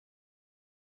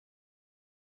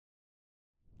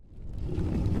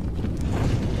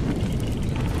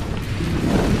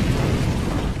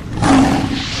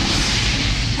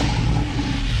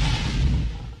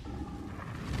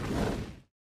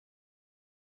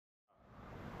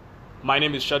My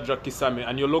name is Shadrach Kisame,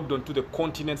 and you're logged on to the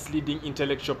continent's leading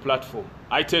intellectual platform.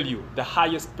 I tell you, the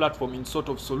highest platform in sort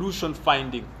of solution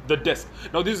finding, The Desk.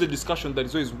 Now, this is a discussion that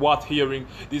is always worth hearing.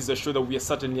 This is a show that we are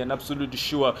certainly and absolutely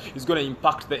sure is going to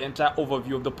impact the entire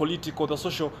overview of the political, the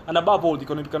social, and above all, the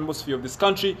economic atmosphere of this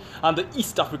country and the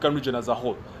East African region as a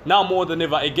whole. Now more than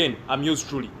ever, again, I'm yours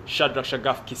truly, Shadrach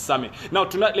Shagaf Kisame. Now,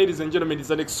 tonight, ladies and gentlemen,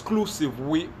 is an exclusive.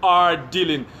 We are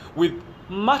dealing with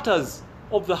matters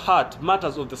of the heart,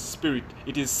 matters of the spirit.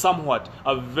 It is somewhat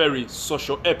a very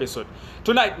social episode.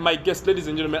 Tonight, my guest, ladies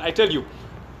and gentlemen, I tell you,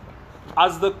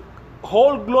 as the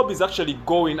whole globe is actually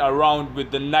going around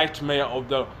with the nightmare of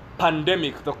the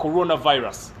pandemic, the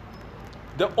coronavirus,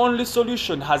 the only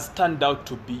solution has turned out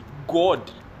to be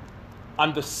God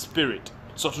and the spirit.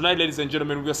 So tonight, ladies and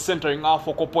gentlemen, we are centering our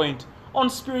focal point on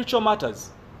spiritual matters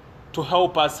to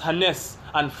help us harness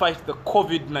and fight the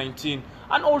COVID-19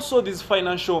 and also these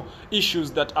financial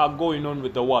issues that are going on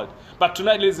with the world. But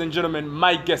tonight, ladies and gentlemen,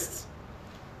 my guests,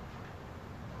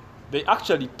 they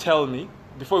actually tell me,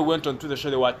 before we went on to the show,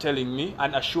 they were telling me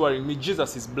and assuring me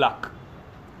Jesus is black.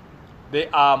 They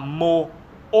are more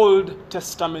Old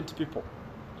Testament people.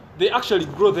 They actually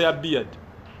grow their beard.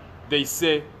 They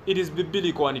say it is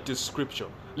biblical and it is scripture.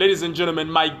 Ladies and gentlemen,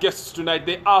 my guests tonight,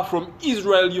 they are from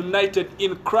Israel United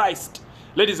in Christ.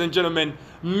 Ladies and gentlemen,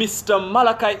 Mr.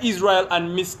 Malachi Israel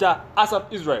and Mr.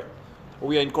 Asaph Israel.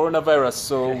 We are in coronavirus,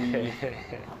 so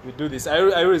we do this. I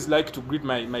always like to greet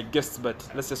my guests, but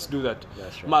let's just do that.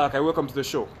 Right. Malachi, welcome to the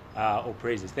show. Oh,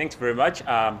 praises. Thanks very much.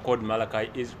 I'm called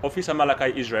Officer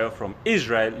Malachi Israel from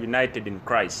Israel United in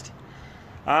Christ.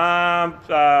 We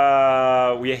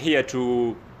are here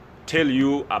to tell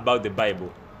you about the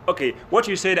Bible. Okay, what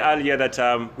you said earlier that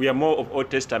we are more of Old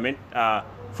Testament.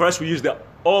 First, we use the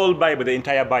all Bible, the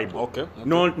entire Bible. Okay.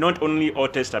 Not only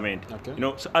Old Testament. Okay. You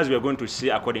know, so as we are going to see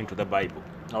according to the Bible.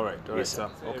 All right, yes, sir.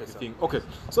 Okay, everything. Okay.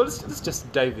 So let's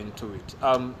just dive into it.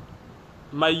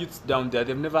 My youths down there,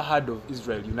 they've never heard of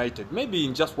Israel United. Maybe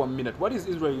in just 1 minute, what is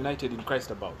Israel United in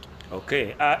Christ about?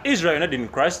 Okay, Israel United in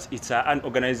Christ, it's an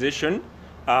organization.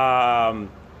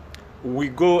 We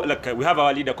have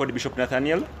our leader called Bishop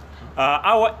Nathaniel.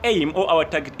 Our aim or our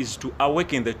target is to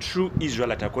awaken the true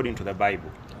Israelite according to the Bible.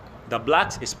 The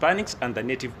blacks, Hispanics, and the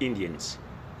native Indians.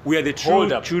 We are the true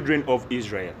children of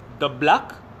Israel. The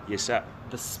black? Yes, sir.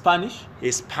 The Spanish?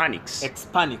 Hispanics.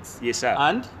 Hispanics. Yes, sir.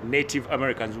 And? Native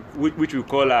Americans, which we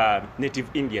call native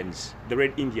Indians, the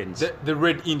Red Indians. The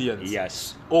Red Indians?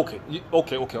 Yes. Okay.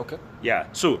 Yeah,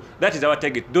 so that is our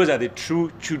target. Those are the true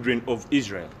children of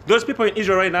Israel. Those people in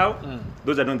Israel right now,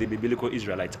 those are not the biblical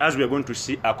Israelites, as we are going to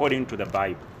see according to the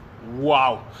Bible.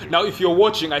 Wow. Now, if you're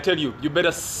watching, I tell you, you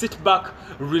better sit back,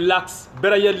 relax,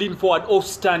 better yet lean forward or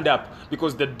stand up,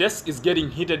 because the desk is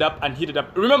getting heated up and heated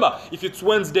up. Remember, if it's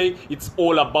Wednesday, it's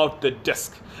all about the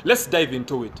desk. Let's dive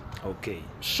into it. Okay.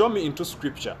 Show me into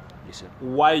scripture. Yes, sir.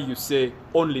 Why you say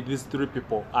only these three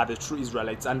people are the true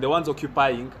Israelites and the ones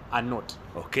occupying are not.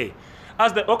 Okay.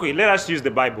 Let us use the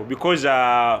Bible, because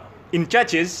in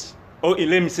churches, or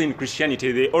let me say in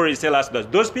Christianity, they already tell us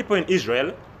that those people in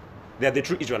Israel, they are the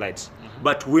true Israelites.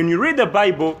 But when you read the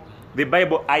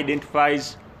Bible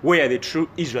identifies where the true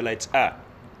Israelites are.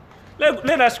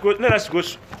 Let us go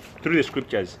through the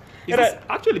scriptures.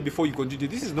 Actually, before you continue,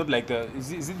 this is not like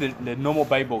is it the normal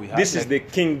Bible we have? This is the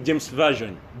King James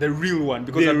Version. The real one.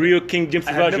 Because the real King James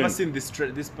Version. I've never seen this.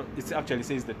 It actually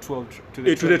says the 12 to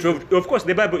the 12. Of course,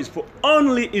 the Bible is for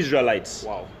only Israelites.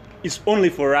 Wow. It's only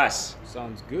for us.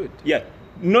 Sounds good. Yeah.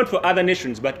 Not for other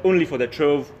nations, but only for the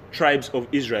 12 tribes of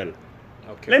Israel.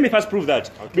 Okay. Let me first prove that.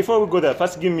 Okay. Before we go there,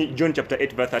 first give me John chapter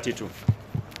 8, verse 32.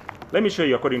 Let me show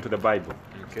you according to the Bible.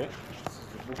 Okay. This is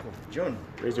the book of John.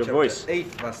 Raise your voice. 8,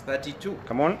 verse 32.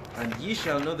 Come on. And ye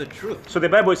shall know the truth. So the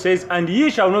Bible says, and ye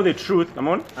shall know the truth. Come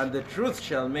on. And the truth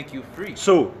shall make you free.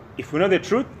 So, if we know the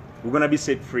truth, we're going to be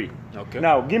set free. Okay.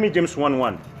 Now, give me James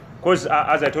 1:1. Because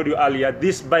as I told you earlier,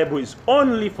 this Bible is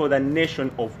only for the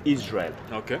nation of Israel.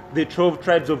 Okay. The 12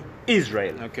 tribes of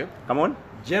Israel. Okay. Come on.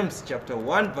 James chapter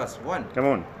 1 verse 1. Come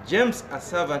on. James, a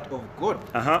servant of God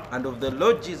and of the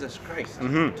Lord Jesus Christ,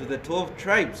 to the 12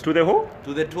 tribes. To the who?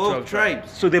 To the 12 tribes.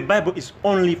 So the Bible is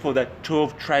only for the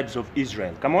 12 tribes of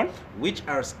Israel. Come on. Which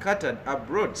are scattered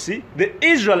abroad. See,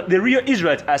 the real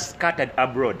Israelites are scattered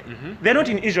abroad. They're not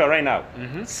in Israel right now.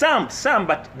 Some,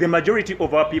 but the majority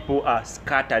of our people are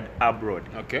scattered abroad.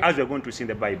 Okay. As we're going to see in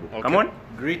the Bible. Okay. Come on.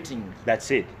 Greetings.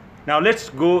 That's it. Now let's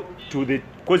go to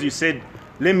because you said,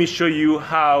 let me show you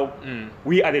how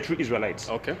we are the true Israelites.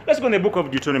 Okay. Let's go in the book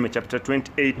of Deuteronomy chapter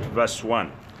 28 verse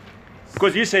 1.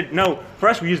 Because you said, now,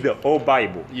 first we use the whole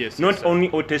Bible. Yes, Not yes, sir.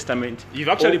 only Old Testament. You've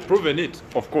actually Or- proven it.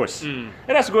 Of course.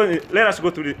 Let us go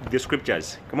through the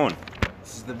scriptures. Come on.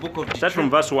 This is the book of Start from Deuteronomy.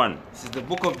 verse 1. This is the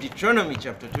book of Deuteronomy,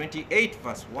 chapter 28,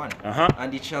 verse 1.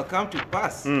 And it shall come to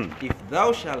pass, if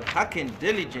thou shalt hearken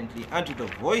diligently unto the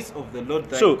voice of the Lord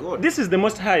thy So, God. this is the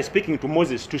Most High speaking to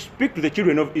Moses to speak to the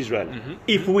children of Israel.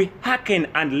 If we hearken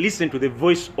and listen to the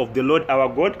voice of the Lord our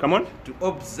God, come on. to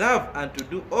observe and to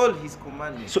do all his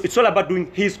commandments. So, it's all about doing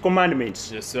His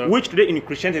commandments. Yes, sir. Which today in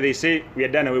Christianity they say we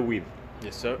are done away with.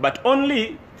 Yes, sir. But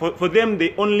only, for them,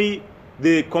 the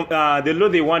law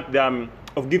they want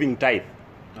of giving tithe.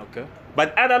 Okay.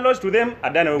 But other laws to them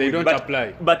are done away They with. don't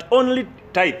apply. But only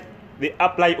tithe, they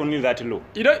apply only that law.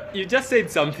 You know, you just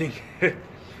said something.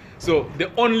 So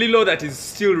the only law that is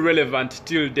still relevant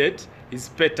till date is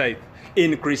pay tithe.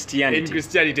 In Christianity. In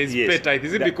Christianity, it's Yes. pay tithe.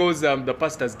 Is it That- because the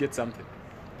pastors get something?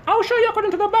 I'll show you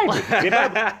according to the Bible. The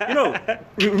Bible, you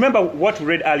know, remember what we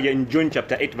read earlier in John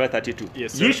chapter 8, verse 32.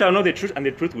 Yes, sir. Ye shall know the truth, and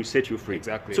the truth will set you free.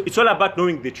 Exactly. So it's all about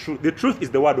knowing the truth. The truth is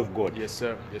the word of God. Yes,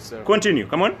 sir. Yes, sir. Continue.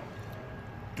 Come on.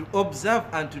 To observe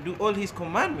and to do all his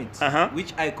commandments,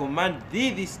 which I command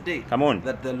thee this day. Come on.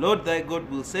 That the Lord thy God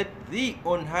will set thee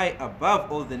on high above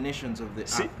all the nations of the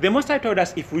See, earth. the Most High told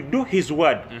us if we do His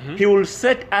word, He will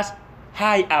set us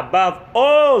high above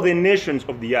all the nations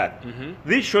of the earth.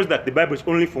 This shows that the Bible is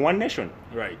only for one nation.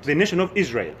 Right. The nation of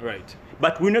Israel. Right.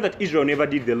 But we know that Israel never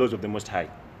did the laws of the Most High.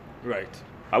 Right.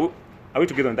 Are we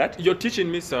together on that? You're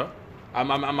teaching me, sir. I'm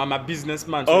a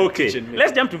businessman. So you're Okay. teaching me.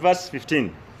 Let's jump to verse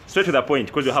 15. Straight to the point,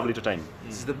 because we have little time.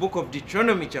 This is the book of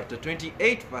Deuteronomy, chapter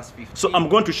 28, verse 15. So I'm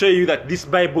going to show you that this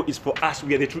Bible is for us.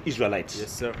 We are the true Israelites.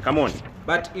 Yes, sir. Come on.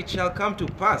 But it shall come to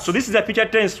pass, So this is a future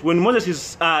tense when Moses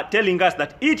is telling us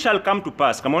that it shall come to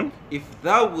pass. Come on. if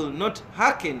thou wilt not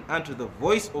hearken unto the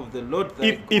voice of the Lord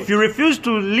thy God. If you refuse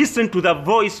to listen to the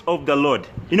voice of the Lord,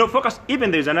 you know, focus.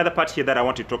 Even there is another part here that I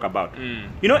want to talk about.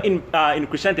 You know, in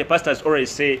Christianity, pastors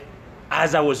always say,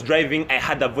 as I was driving, I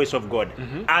heard the voice of God.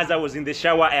 As I was in the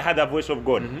shower, I heard the voice of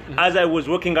God. As I was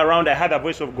walking around, I heard the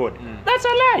voice of God. That's a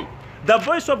lie. The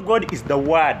voice of God is the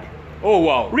word. Oh,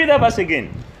 wow. Read that verse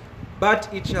again. But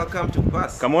it shall come to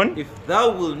pass, Come on. if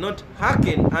thou wilt not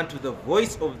hearken unto the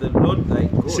voice of the Lord thy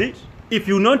God. See, if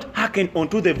you not hearken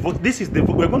unto the voice, this is the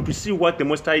we're going to see what the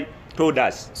Most High told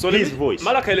us. So His voice.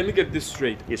 Malachi, let me get this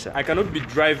straight. Yes, sir. I cannot be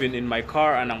driving in my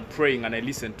car and I'm praying and I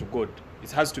listen to God. It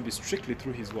has to be strictly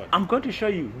through His word. I'm going to show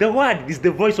you. The word is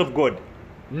the voice of God.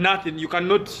 Nothing. You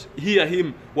cannot hear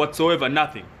Him whatsoever.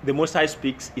 Nothing. The Most High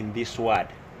speaks in this word.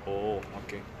 Oh,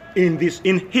 okay.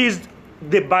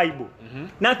 The Bible.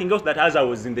 Nothing else that as I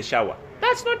was in the shower.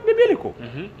 That's not biblical.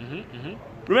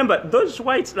 Remember, those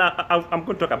whites, I'm going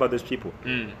to talk about those people.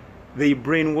 They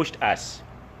brainwashed us.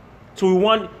 So we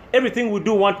want, everything we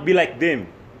do want to be like them.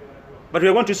 But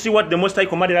we're going to see what the Most High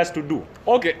commanded us to do.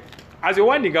 Okay. As you're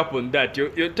winding up on that,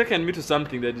 you're taking me to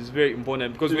something that is very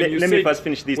important because when Let me first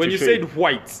finish this when to you show said you.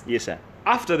 whites, Yes, sir.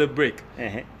 after the break,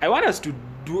 Uh-huh. I want us to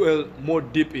dwell more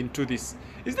deep into this.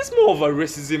 Is this more of a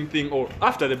racism thing or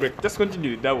after the break? Just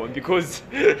continue with that one because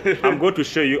I'm going to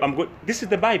show you. This is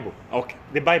the Bible. okay.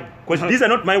 The Bible. Because these are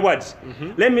not my words.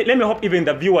 Let me hope even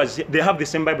the viewers, they have the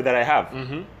same Bible that I have.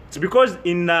 It's because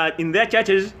in their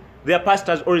churches, their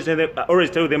pastors always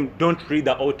tell them, don't read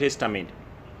the Old Testament.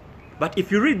 But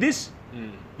if you read this,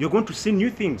 you're going to see new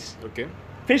things. Okay.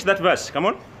 Finish that verse. Come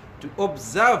on. To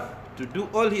observe, to do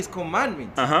all his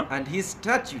commandments Uh-huh. and his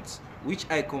statutes, which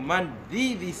I command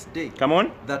thee this day, Come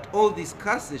on. that all these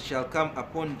curses shall come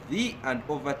upon thee and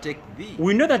overtake thee.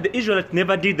 We know that the Israelites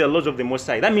never did the laws of the Most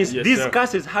High. That means Yes, these sir.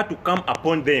 curses had to come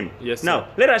upon them. Yes, Now, sir.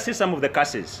 let us see some of the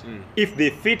curses. If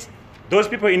they fit those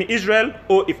people in Israel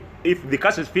or if the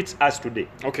curses fits us today.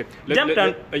 Okay.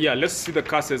 Let's see the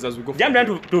curses as we go. Jump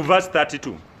down to verse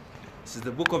 32. This is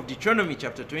the book of Deuteronomy,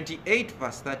 chapter 28,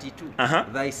 verse 32. Uh-huh.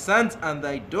 Thy sons and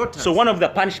thy daughters So one of the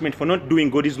punishment for not doing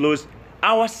God's laws,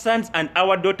 our sons and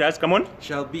our daughters, come on.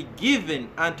 shall be given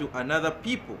unto another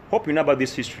people. Hope you know about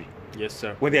this history. Yes,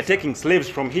 sir. When they're taking slaves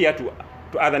from here to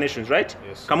other nations, right?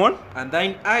 Yes. Come on. And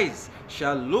thine eyes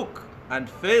shall look and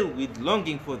fail with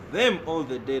longing for them all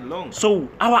the day long. So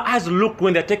our eyes looked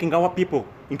when they're taking our people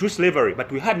into slavery, but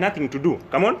we had nothing to do.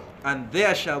 Come on. And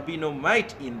there shall be no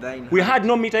might in thine We hand. had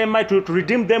no meat and might to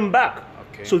redeem them back.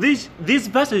 Okay. So this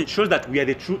verse shows that we are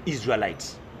the true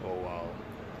Israelites. Oh, wow.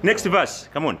 Next verse.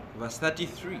 Come on. Verse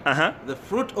 33. Uh-huh. The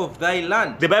fruit of thy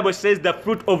land The Bible says the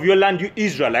fruit of your land, you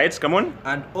Israelites, come on,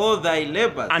 and all thy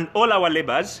labors and all our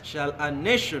labors. shall a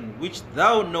nation which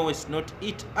thou knowest not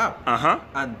eat up, Uh-huh.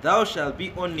 and thou shalt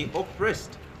be only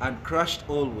oppressed and crushed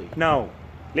always. Now,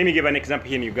 let me give an example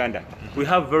here in Uganda. We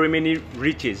have very many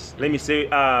riches. Let me say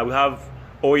we have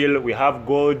oil, we have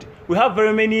gold, we have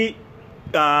very many,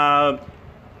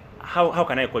 how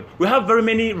can I call it? We have very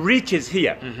many riches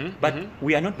here, but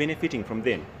we are not benefiting from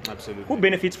them. Absolutely. Who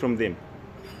benefits from them?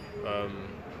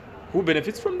 Who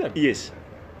benefits from them? Yes.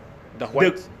 The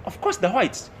whites. Of course, the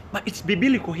whites. But it's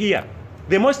biblical here.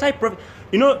 The Most High Prophet,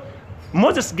 you know,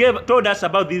 Moses told us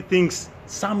about these things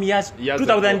some years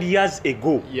 2,000 years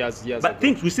ago. But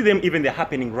things, we see them even they're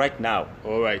happening right now.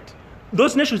 All right.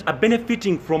 Those nations are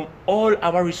benefiting from all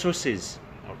our resources.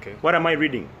 Okay. What am I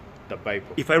reading? The Bible.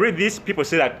 If I read this, people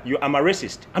say that I'm a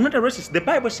racist. I'm not a racist. The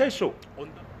Bible says so.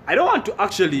 I don't want to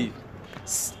actually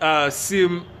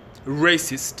seem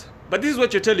racist, but this is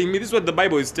what you're telling me. This is what the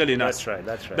Bible is telling us. That's right.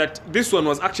 That's right. That this one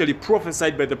was actually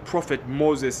prophesied by the prophet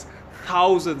Moses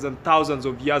thousands and thousands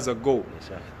of years ago. Yes,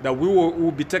 sir. That we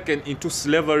will be taken into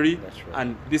slavery. That's right.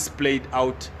 And this played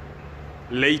out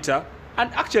later. And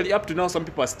actually, up to now, some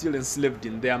people are still enslaved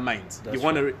in their minds. That's you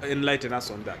want to enlighten us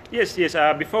on that? Yes, yes.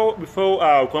 Before we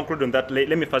conclude on that,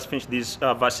 let me first finish these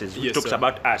verses. Which talks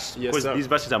about us. Yes, because sir. these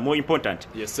verses are more important.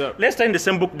 Yes, sir. Let's start in the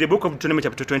same book, the book of Deuteronomy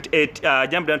chapter 28.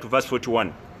 Jump down to verse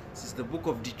 41. This is the book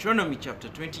of Deuteronomy chapter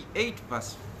 28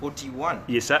 verse 41.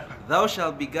 Yes, sir. Thou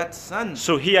shalt beget sons.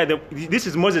 So here, this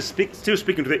is Moses still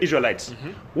speaking to the Israelites.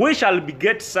 We shall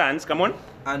beget sons, come on.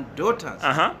 And daughters,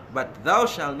 but thou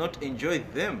shalt not enjoy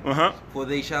them, for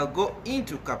they shall go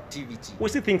into captivity. We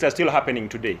see things are still happening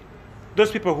today.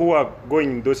 Those people who are going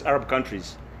in those Arab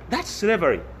countries, that's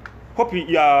slavery. Hope you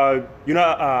know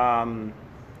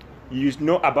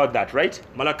about that, right?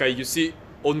 Malachi, you see,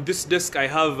 on this desk I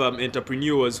have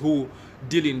entrepreneurs who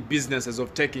deal in businesses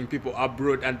of taking people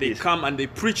abroad, and they come and they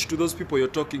preach to those people you're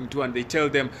talking to, and they tell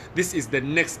them this is the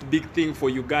next big thing for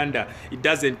Uganda. It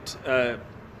doesn't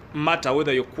matter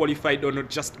whether you're qualified or not,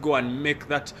 just go and make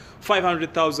that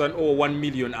 500,000 or 1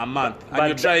 million a month, and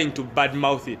you're trying to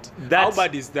badmouth it. How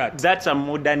bad is that? That's a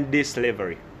modern day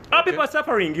slavery. Our people are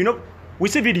suffering, you know. We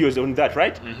see videos on that,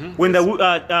 right? When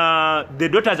the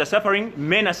daughters are suffering,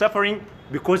 men are suffering,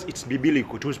 because it's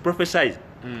biblical, it was prophesied.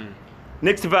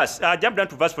 Next verse, jump down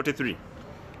to verse 43.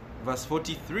 Verse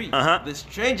 43, the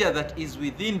stranger that is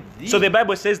within thee. So the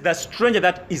Bible says the stranger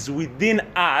that is within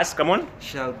us, come on,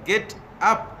 shall get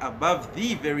up above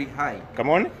thee very high. Come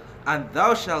on. And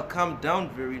thou shalt come down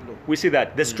very low. We see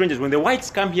that. The strangers, when the whites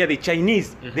come here, the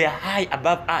Chinese, they are high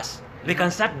above us. They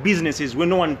can start businesses when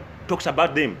no one talks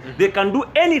about them. They can do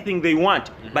anything they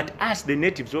want. But us, the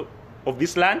natives of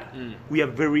this land, we are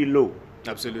very low.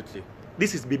 Absolutely.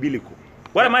 This is biblical.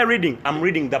 What am I reading? I'm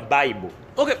reading the Bible.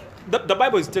 Okay, the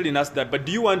Bible is telling us that, but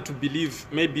do you want to believe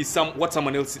maybe what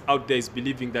someone else out there is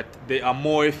believing, that they are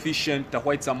more efficient, the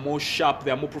whites are more sharp,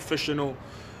 they are more professional?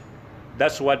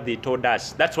 That's what they told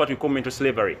us. That's what we call mental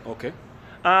slavery. Okay.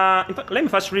 In fact, let me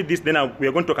first read this, then we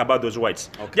are going to talk about those whites.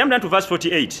 Okay. Jump down to verse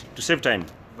 48 to save time.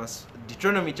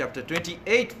 Deuteronomy chapter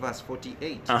 28, verse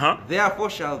 48. Therefore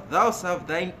shalt thou serve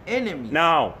thine enemies.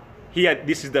 Now, here,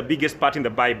 this is the biggest part in the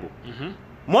Bible.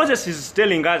 Moses is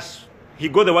telling us, he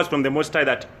got the words from the Most High,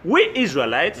 that we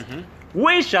Israelites,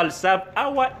 we shall serve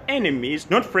our enemies,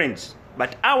 not friends,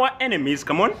 but our enemies,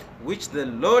 come on. Which the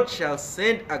Lord shall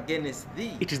send against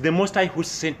thee. It is the Most High who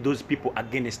sent those people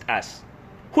against us.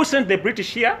 Who sent the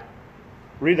British here?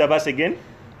 Read the verse again.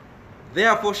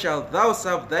 Therefore shalt thou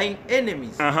serve thine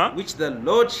enemies, which the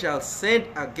Lord shall send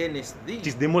against thee. It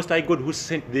is the Most High God who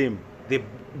sent them.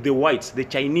 The whites, the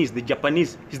Chinese, the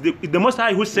Japanese. It's the Most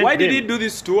High who sent them. Why did he do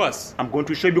this to us? I'm going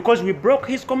to show you, because we broke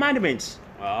his commandments.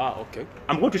 Okay.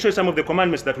 I'm going to show you some of the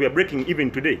commandments that we are breaking even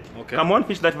today. Okay. Come on,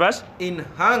 finish that verse. In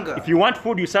hunger. If you want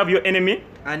food, you serve your enemy.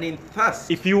 And in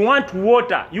thirst. If you want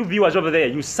water, you viewers over there,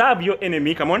 you serve your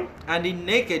enemy. Come on. And in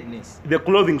nakedness. The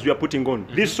clothing we are putting on.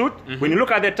 This suit, when you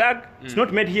look at the tag, it's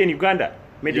not made here in Uganda.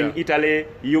 Made in Italy,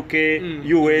 UK,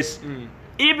 US.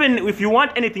 Even if you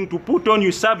want anything to put on,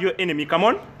 you serve your enemy. Come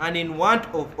on. And in want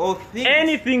of all things.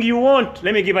 Anything you want.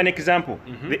 Let me give an example.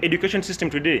 The education system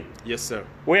today. Yes, sir.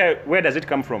 Where does it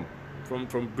come from? From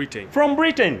Britain. From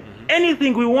Britain.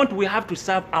 Anything we want, we have to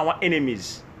serve our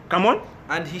enemies. Come on.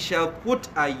 And he shall put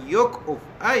a yoke of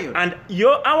iron. And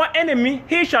our enemy,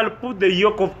 he shall put the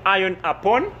yoke of iron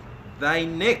upon thy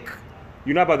neck.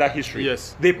 You know about that history?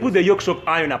 Yes. They put the yokes of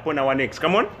iron upon our necks.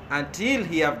 Come on. Until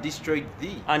he have destroyed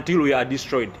thee. Until we are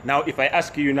destroyed. Now, if I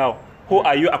ask you now, who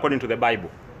are you according to the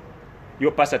Bible? Your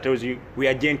pastor tells you, we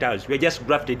are Gentiles. We are just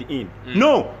grafted in.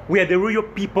 No, we are the real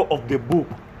people of the book.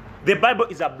 The Bible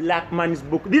is a black man's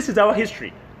book. This is our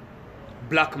history.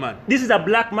 Black man. This is a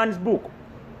black man's book.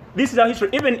 This is our history.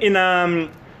 Even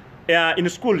in in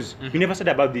schools, we never said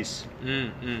about this.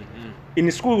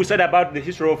 In school, we said about the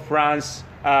history of France,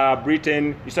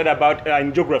 Britain. We said about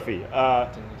in geography,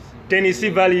 Tennessee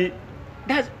Valley.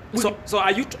 So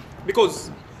are you?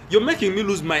 Because you're making me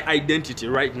lose my identity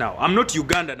right now. I'm not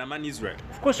Ugandan. I'm an Israel.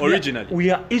 Of course, originally we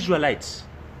are Israelites.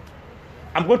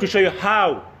 I'm going to show you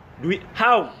how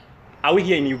are we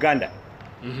here in Uganda.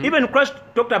 Even Christ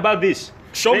talked about this.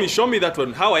 Show me that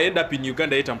one. How I end up in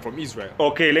Uganda yet I'm from Israel.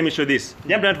 Okay, let me show this.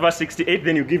 Jump down to verse 68,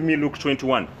 then you give me Luke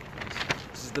 21.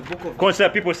 This is the book of... Because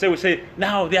people say,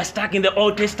 now they are stuck in the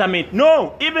Old Testament.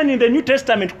 No, even in the New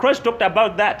Testament, Christ talked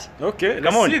about that. Okay,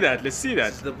 Come on. Let's see that.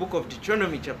 This is the book of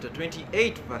Deuteronomy chapter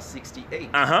 28 verse 68.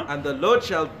 Uh-huh. And the Lord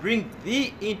shall bring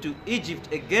thee into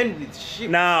Egypt again with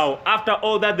ships. Now, after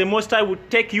all that, the Most High will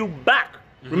take you back.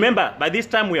 Remember, by this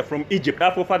time we are from Egypt.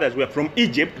 Our forefathers were from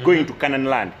Egypt going to Canaan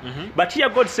land. But here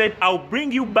God said, I'll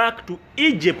bring you back to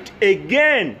Egypt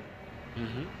again.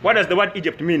 What does the word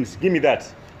Egypt means? Give me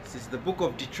that. This is the book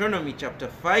of Deuteronomy chapter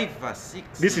 5 verse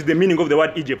 6. This is the meaning of the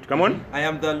word Egypt. Come on. I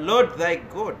am the Lord thy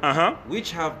God, Uh-huh.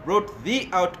 which have brought thee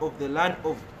out of the land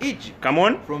of Egypt, Come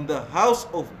on. from the house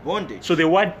of bondage. So the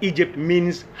word Egypt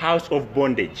means house of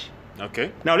bondage.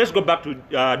 Okay. Now let's go back to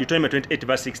Deuteronomy 28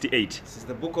 verse 68. This is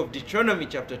the book of Deuteronomy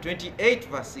chapter 28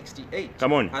 verse 68.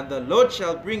 Come on. And the Lord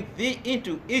shall bring thee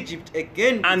into Egypt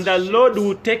again with And the ships. Lord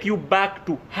will take you back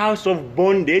to house of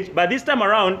bondage. But this time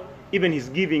around, even he's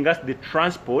giving us the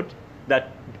transport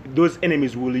that those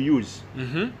enemies will use.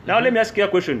 Now let me ask you a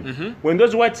question. When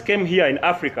those whites came here in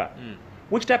Africa,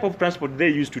 which type of transport they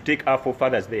used to take our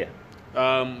forefathers there?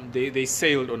 They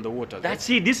sailed on the water. That's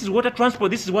it. This is water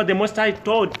transport. This is what the Most High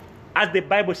told, as the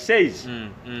Bible says.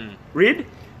 Read.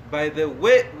 By the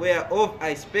way whereof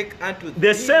I spake unto thee,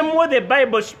 The same way the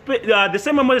Bible the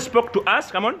same way Moses spoke to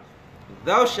us. Come on.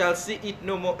 thou shalt see it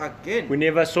no more again. We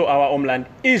never saw our homeland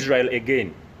Israel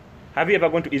again. Have you ever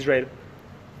gone to Israel?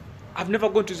 I've never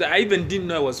gone to Israel. I even didn't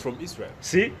know I was from Israel.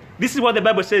 See, this is what the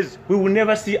Bible says. We will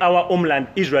never see our homeland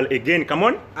Israel again. Come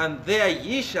on. And there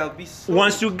ye shall be sold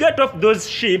Once you get off those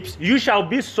ships, you shall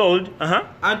be sold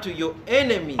unto your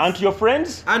enemies, unto your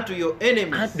friends. unto your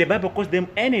enemies, And the Bible calls them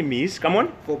enemies. Come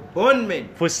on. for bondmen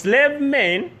For slave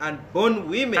men and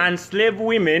bondwomen, and slave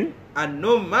women. and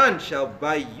no man shall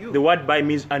buy you. The word buy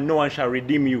means and no one shall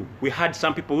redeem you. We had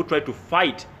some people who tried to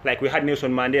fight, like we had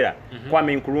Nelson Mandela,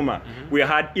 Kwame Nkrumah, we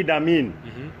had Idi Amin,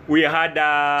 we had...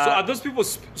 So are those people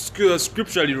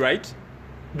scripturally right?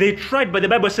 They tried, but the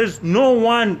Bible says no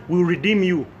one will redeem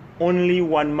you. Only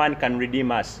one man can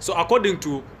redeem us. So according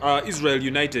to Israel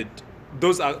United,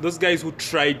 those guys who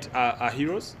tried are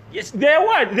heroes? Yes,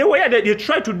 they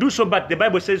tried to do so, but the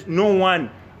Bible says no one.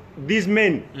 These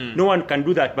men, no one can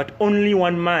do that, but only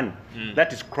one man.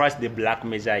 That is Christ, the black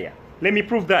Messiah. Let me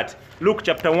prove that. Luke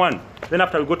chapter 1. Then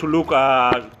after we go to Luke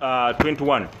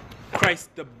 21. Christ,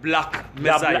 the black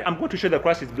Messiah. I'm going to show that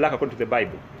Christ is black according to the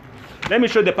Bible. Let me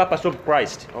show the purpose of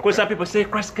Christ. Because some people say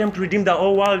Christ came to redeem the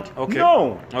whole world. Okay.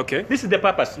 No. Okay. This is the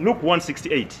purpose. Luke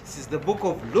 1:68. This is the book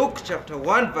of Luke chapter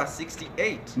 1 verse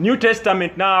 68. New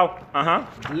Testament now.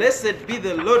 Blessed be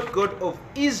the Lord God of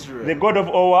Israel, The God of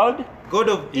all world. God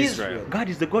of Israel. Israel, God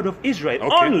is the God of Israel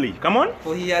Okay. only. Come on.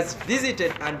 for he has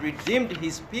visited and redeemed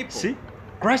his people. See?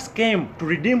 Christ came to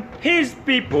redeem his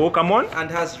people. Come on. And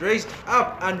has raised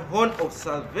up an horn of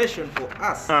salvation for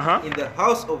us in the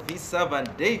house of his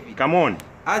servant David, Come on.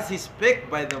 as he spake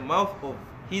by the mouth of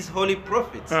his holy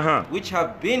prophets, which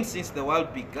have been since the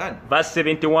world began, Verse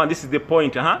 71. This is the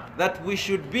point. that we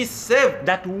should be saved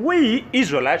That we,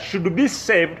 Israelites, should be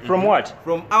saved from what?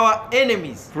 from our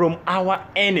enemies, From our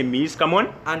enemies. Come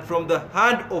on. and from the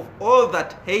hand of all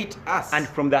that hate us. And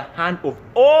from the hand of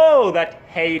all that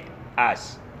hate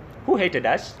us. Who hated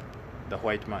us? The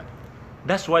white man.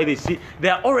 That's why they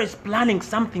are always planning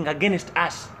something against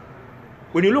us.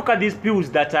 When you look at these pills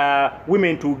that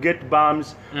women to get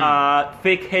bums,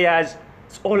 fake hairs,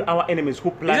 it's all our enemies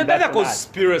who plan Isn't that that a on us.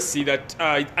 conspiracy that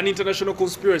an international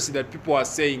conspiracy that people are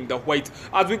saying the white?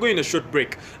 As we go in a short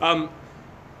break,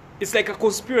 it's like a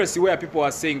conspiracy where people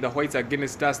are saying the whites are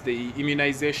against us, the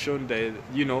immunization,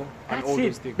 and all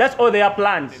those things. That's all their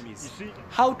plans. Enemies.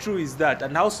 How true is that,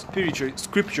 and how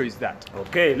scripture is that?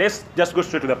 Okay, let's just go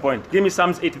straight to the point. Give me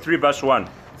Psalms 83 verse 1.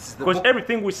 Because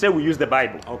everything we say, we use the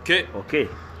Bible. Okay. Okay.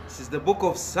 This is the book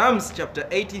of Psalms chapter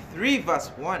 83 verse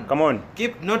 1. Come on.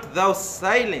 Keep not thou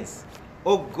silence,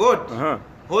 O God.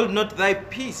 Hold not thy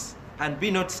peace, and be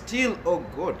not still, O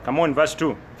God. Come on, verse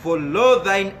 2. For lo,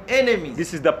 thine enemies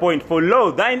This is the point. For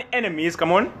lo, thine enemies,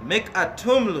 come on. make a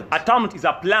tumult, A tumult is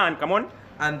a plan, come on.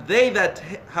 and they that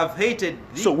have hated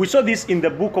thee. So we saw this in the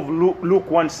book of Luke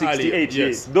 1:68.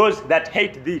 Yes. Those that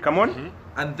hate thee, come on.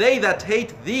 And they that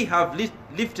hate thee have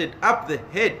lifted up the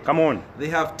head. Come on. They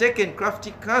have taken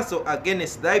crafty counsel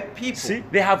against thy people. See,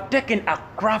 they have taken a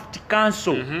crafty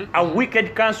counsel, a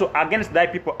wicked counsel against thy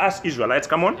people as Israelites.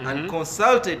 Come on. And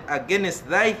consulted against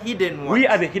thy hidden ones. We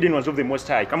are the hidden ones of the Most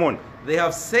High. Come on. They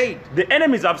have said, The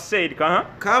enemies have said,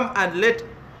 come and let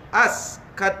us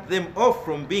cut them off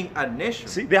from being a nation.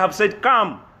 See, they have said,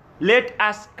 come, let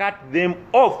us cut them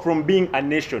off from being a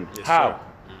nation. Yes, How? sir.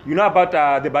 You know about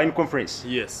the Berlin Conference?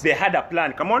 Yes. They had a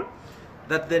plan. Come on.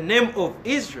 That the name of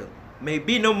Israel may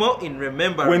be no more in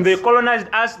remembrance. When they colonized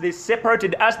us, they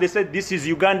separated us. They said, this is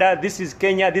Uganda, this is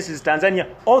Kenya, this is Tanzania.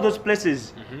 All those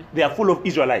places, they are full of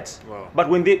Israelites. Wow. But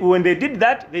when they did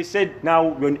that, they said, now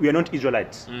we are not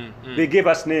Israelites. They gave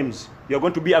us names. You're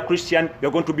going to be a Christian.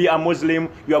 You're going to be a Muslim.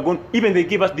 Even they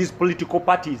gave us these political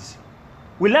parties.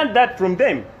 We learned that from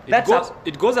them.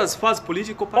 It goes as far as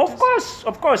political parties?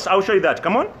 Of course. I'll show you that.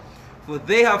 Come on. For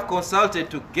they have consulted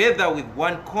together with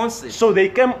one consent. So they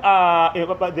came,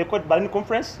 they called Berlin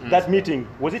Conference. That meeting,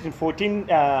 was it in 14?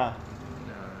 I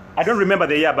don't remember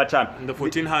the year, but In the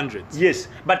 1400s. yes,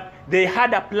 but they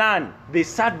had a plan. They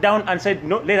sat down and said,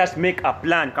 no, let us make a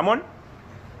plan. Come on.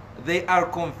 They are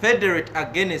confederate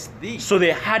against thee. So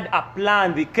they had a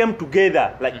plan. They came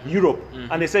together like Europe,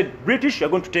 and they said, British, you're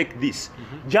going to take this.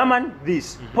 German,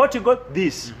 this. Portugal,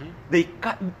 this.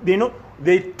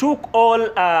 They took all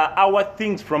our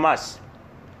things from us.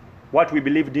 What we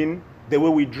believed in, the way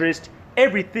we dressed,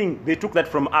 everything, they took that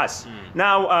from us.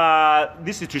 Now,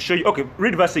 this is to show you. Okay,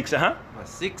 read verse 6. Verse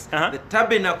 6, the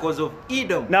tabernacles of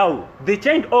Edom. Now, they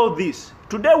changed all this.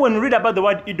 Today, when we read about the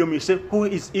word Edom, you say, who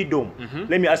is Edom?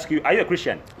 Let me ask you, are you a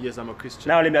Christian? Yes, I'm a Christian.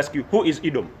 Now, let me ask you, who is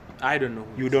Edom? I don't know.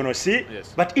 You don't know, see?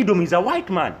 Yes. But Edom is a white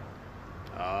man.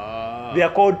 They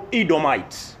are called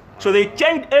Edomites. So they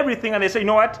changed everything and they say, you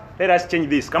know what? Let us change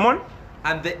this. Come on.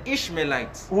 And the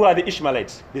Ishmaelites. Who are the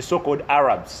Ishmaelites? The so-called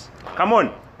Arabs. Come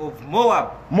on. Of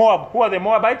Moab. Moab. Who are the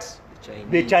Moabites? The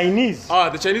The Chinese.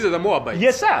 The Chinese are the Moabites.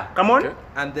 Yes, sir. Come on. Okay.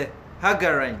 And the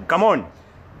Hagarites. Come on.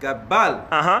 Gabal.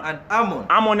 And Ammon.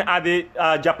 Ammon are the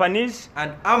Japanese.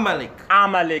 And Amalek.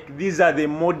 Amalek. These are the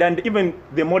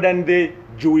modern day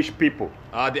Jewish people.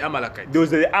 The Amalekites.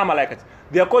 Those are the Amalekites.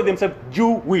 They are called themselves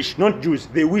Jewish, not Jews.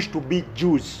 They wish to be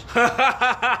Jews.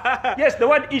 Yes, the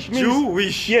word ish means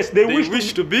Jewish. Yes, they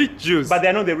wish to be Jews. but they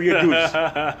are not the real Jews.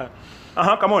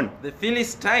 Come on. The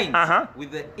Philistines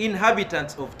with the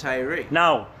inhabitants of Tyre.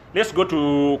 Now, let's go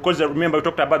to, because remember we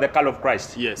talked about the call of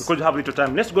Christ. Yes. Because we have little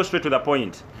time. Let's go straight to the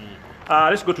point.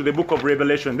 Let's go to the book of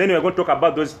Revelation. Then we're going to talk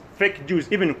about those fake Jews.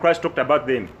 Even Christ talked about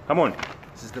them. Come on.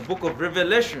 This is the book of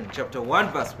Revelation, chapter 1,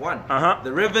 verse 1.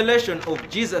 The revelation of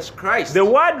Jesus Christ. The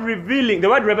word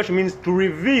revelation means to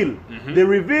reveal. The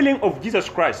revealing of Jesus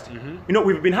Christ. You know,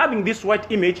 we've been having this white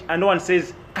image and no one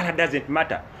says color doesn't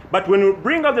matter. But when we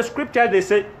bring out the scripture, they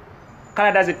say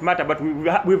color doesn't matter. But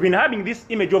we've been having this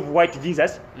image of white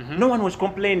Jesus. No one was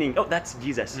complaining, oh, that's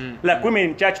Jesus. Like women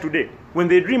in church today, when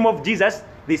they dream of Jesus,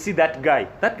 they see that guy.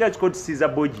 That guy is called Caesar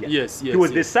Borgia. Yes, yes. He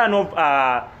was the son of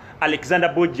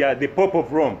Alexander Borgia, the Pope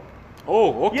of Rome.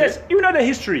 Oh, okay. Yes, you know the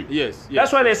history. Yes, yes.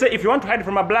 That's why they say if you want to hide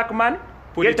from a black man,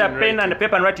 Put get it a in pen writing. and a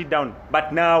paper and write it down.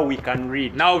 But now we can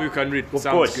read. Now we can read. Of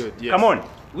Sounds course. good. Yes. Come on.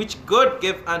 Which God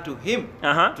gave unto him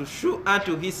Uh-huh. to shew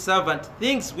unto his servant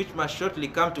things which must shortly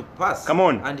come to pass. Come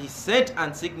on. And he sent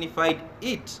and signified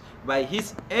it by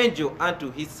his angel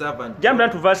unto his servant. Jump down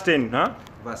to verse 10.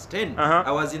 Verse 10. Uh-huh.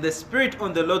 I was in the spirit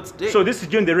on the Lord's day. So this is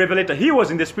John the Revelator. He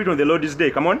was in the spirit on the Lord's day.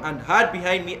 Come on. And heard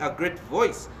behind me a great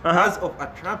voice, Uh-huh. as of a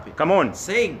trumpet, Come on.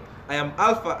 saying, I am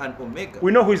Alpha and Omega,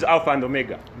 We know who is Alpha and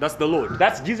Omega. That's the Lord.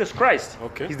 That's Jesus Christ.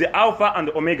 Okay. He's the Alpha and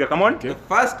the Omega. Come on. the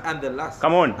first and the last.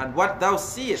 Come on. And what thou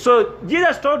seest, So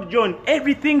Jesus told John,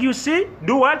 everything you see,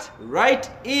 do what?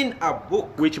 write in a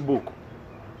book, Which book?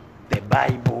 The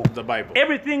Bible. The Bible.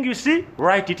 Everything you see,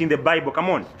 write it in the Bible. Come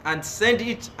on. and send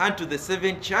it unto the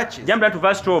 7 churches. Jump down to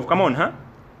verse 12. Come on,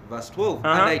 Verse 12. Uh-huh.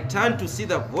 And I turned to see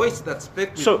the voice that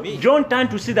spake with So me. John turned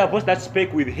to see the voice that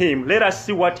spake with him. Let us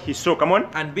see what he saw. Come on.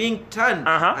 And being turned,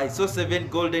 Uh-huh. I saw 7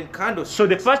 golden candles. So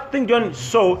the first thing John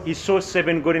saw, he saw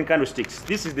 7 golden candlesticks.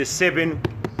 This is the 7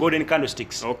 golden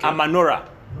candlesticks. Okay. A menorah.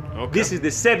 Okay. This is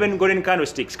the 7 golden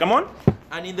candlesticks. Come on.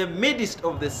 And in the midst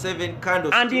of the 7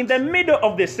 candlesticks, And in the middle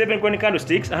of the 7 golden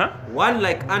candlesticks, one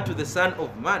like unto the Son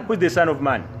of Man, who's the Son of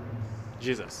Man?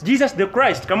 Jesus. Jesus the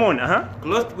Christ. Come on.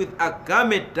 clothed with a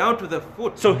garment down to the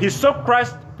foot, So he saw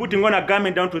Christ putting on a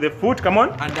garment down to the foot. Come on.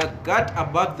 and a girt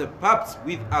about the paps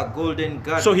with a golden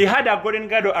girdle. So he had a golden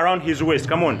girdle around his waist.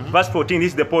 Come on. Verse 14.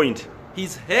 This is the point.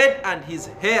 His head and his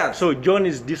hairs So John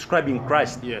is describing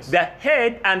Christ. Yes. The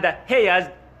head and the hairs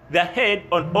the head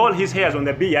on all his hairs on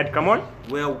the beard, come on,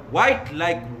 were white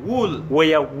like wool.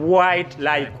 were white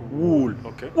like wool.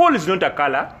 Okay. Wool is not a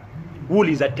color. Wool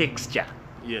is a texture.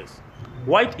 Yes.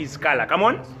 White is color. Come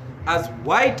on. As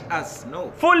white as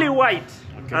snow. Fully white.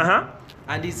 Okay.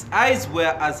 And his eyes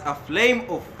were as a flame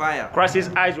of fire. Christ's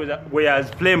eyes were as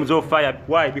flames of fire.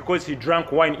 Why? Because he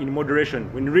drank wine in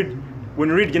moderation. When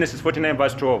you read Genesis 49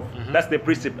 verse 12, that's the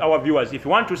precept. Our viewers, if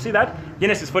you want to see that,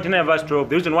 Genesis 49 verse 12,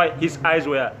 the reason why his eyes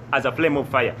were as a flame of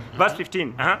fire. Verse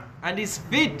 15. And his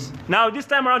feet Now this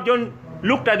time around, John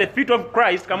looked at the feet of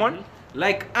Christ. Come on.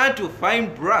 like unto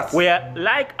fine brass. Were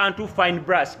like unto fine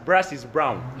brass. Brass is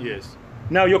brown. Yes.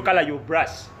 Now your color, your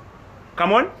brass.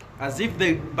 Come on. As if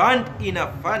they burned in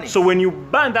a furnace. So when you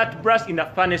burn that brass in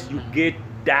a furnace, you get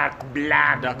dark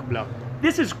black. Dark black.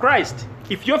 This is Christ.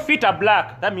 If your feet are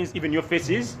black, that means even your face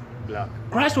is Black.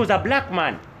 Christ was a black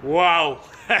man. Wow.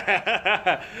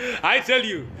 I tell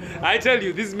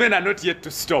you, these men are not yet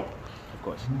to stop. Of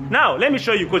course. Now let me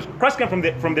show you, because Christ came from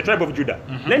the tribe of Judah.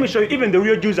 Let me show you, even the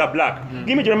real Jews are black.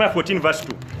 Give me Jeremiah 14 verse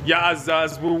 2. Yeah,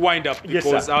 as we wind up, Yes,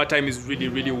 because sir. our time is really,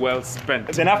 really well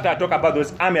spent. Then after I talk about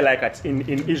those Amalekites in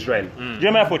Israel,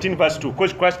 Jeremiah 14 verse 2,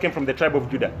 because Christ came from the tribe of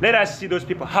Judah. Let us see those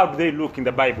people. How do they look in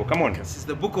the Bible? Come on. This is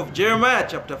the book of Jeremiah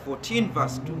chapter 14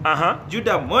 verse 2. Uh-huh.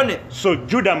 Judah mourneth, So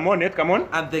Judah mourneth, come on.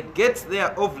 and the gates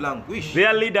thereof languish.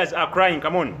 Their leaders are crying,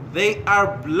 come on. They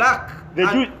are black.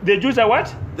 The Jews are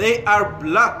what? They are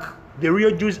black The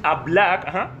real Jews are black.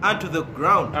 unto the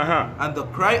ground, Uh-huh. and the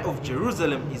cry of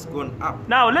Jerusalem is gone up.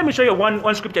 Now let me show you one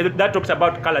scripture that talks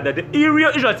about color, that the real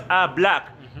Israelites are black.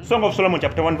 Song of Solomon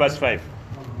chapter 1 verse 5.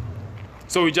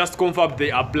 So we just confirmed they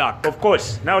are black. Of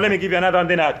course. Now let me give you another one,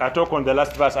 then I'll talk on the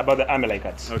last verse about the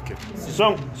Amalekites. Okay.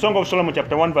 Song of Solomon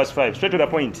chapter 1 verse 5. Straight to the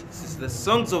point. This is the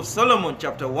Songs of Solomon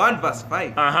chapter 1 verse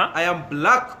 5. I am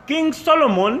black. King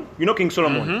Solomon, you know King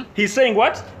Solomon, he's saying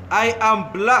what? I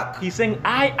am black, He's saying,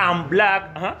 I am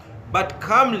black. but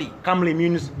comely. Comely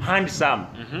means handsome.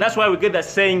 That's why we get that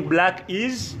saying black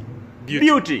is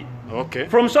beauty. Okay.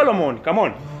 From Solomon, come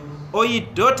on. O ye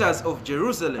daughters of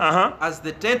Jerusalem, Uh-huh. as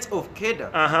the tents of Kedar,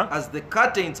 Uh-huh. as the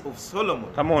curtains of Solomon.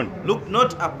 Come on. Look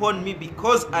not upon me,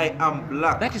 because I am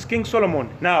black. That is King Solomon.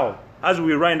 Now, as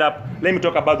we wind up, let me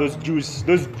talk about those Jews,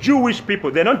 those Jewish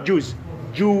people. They're not Jews,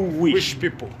 Jewish. Which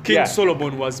people? King Yeah.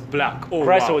 Solomon was black. Oh,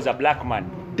 Christ wow. was a black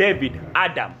man. David,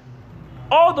 Adam,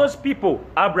 all those people,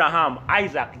 Abraham,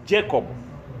 Isaac, Jacob,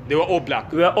 They were all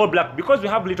black. we are all black. Because we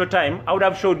have little time, I would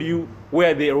have showed you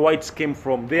where the whites came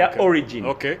from, their origin.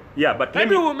 Okay. Yeah, but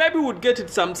Maybe we'll get it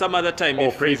some other time.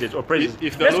 If the let's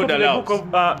Lord go to allows. the book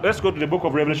of, let's go to the book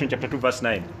of Revelation chapter 2 verse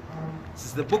 9. This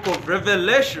is the book of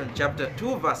Revelation, chapter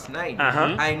 2, verse 9.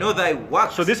 I know thy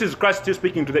works So this is Christ still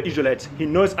speaking to the Israelites. He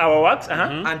knows our works.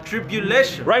 and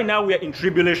tribulation Right now we are in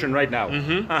tribulation right now.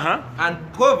 and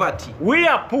poverty, We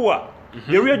are poor.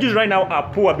 The real Jews right now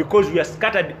are poor because we are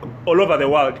scattered all over the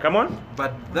world. Come on.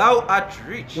 but thou art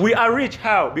rich. We are rich.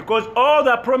 How? Because all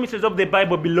the promises of the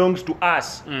Bible belongs to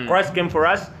us. Christ came for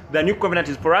us. The new covenant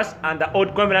is for us. And the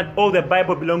old covenant, all the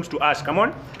Bible belongs to us. Come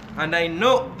on. And I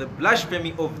know the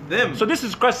blasphemy of them, So this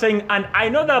is Christ saying, and I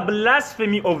know the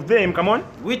blasphemy of them. Come on.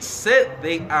 which say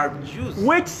they are Jews,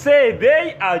 Which say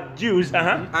they are Jews.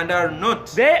 and are not,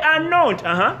 They are not.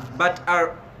 but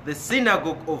are the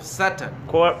synagogue of Satan.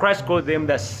 Christ called them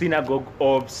the synagogue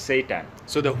of Satan.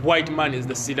 So the white man is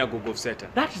the synagogue of Satan.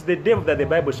 That is the devil that the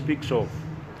Bible speaks of.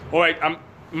 All right.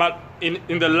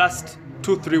 In the last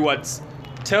 2-3 words,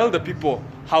 tell the people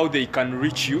how they can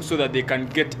reach you so that they can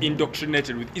get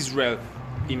indoctrinated with Israel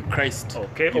in Christ.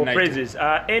 Okay, all united. praises.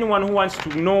 Anyone who wants to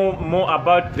know more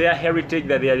about their heritage,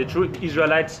 that they are the true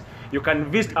Israelites, you can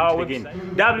visit our website,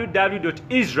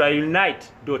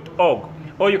 www.israelunite.org.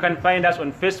 Or you can find us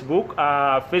on Facebook,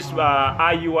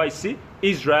 IUIC,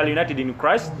 Israel United in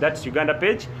Christ, that's Uganda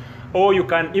page. Or you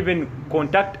can even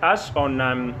contact us on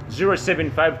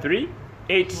 0753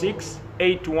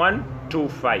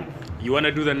 868125. You want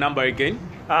to do the number again?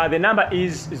 The number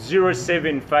is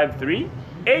 0753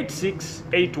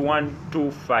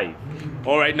 868125.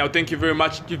 All right, now thank you very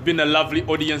much. You've been a lovely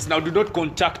audience. Now do not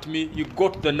contact me. You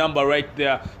got the number right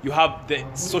there. You have the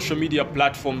social media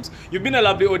platforms. You've been a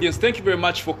lovely audience. Thank you very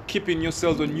much for keeping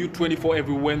yourselves on U24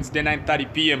 every Wednesday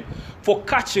 9:30 p.m. for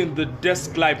catching the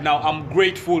desk live. Now I'm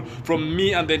grateful. From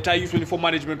me and the entire U24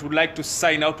 management would like to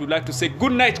sign out. Would like to say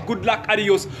good night, good luck,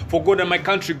 adios for God and my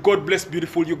country. God bless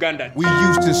beautiful Uganda. We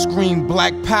used to scream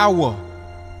black power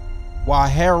while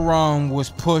heroin was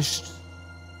pushed.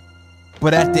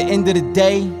 But at the end of the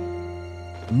day,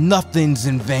 nothing's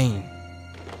in vain.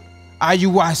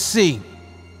 IUIC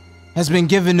has been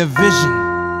given a vision.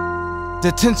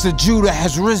 The tents of Judah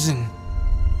has risen.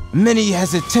 Many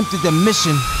has attempted the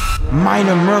mission,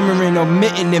 minor murmuring,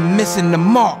 omitting, and missing the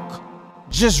mark.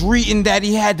 Just reading that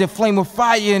he had the flame of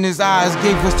fire in his eyes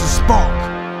gave us the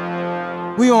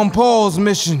spark. We on Paul's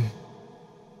mission.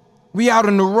 We out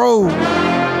on the road,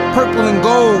 purple and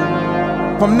gold,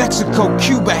 from Mexico,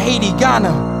 Cuba, Haiti,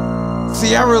 Ghana,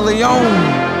 Sierra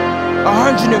Leone.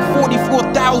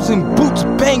 144,000 boots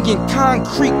banging,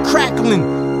 concrete crackling.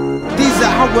 These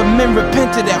are our men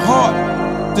repented at heart.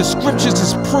 The scriptures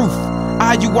is proof.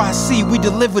 IUIC, we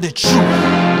deliver the truth.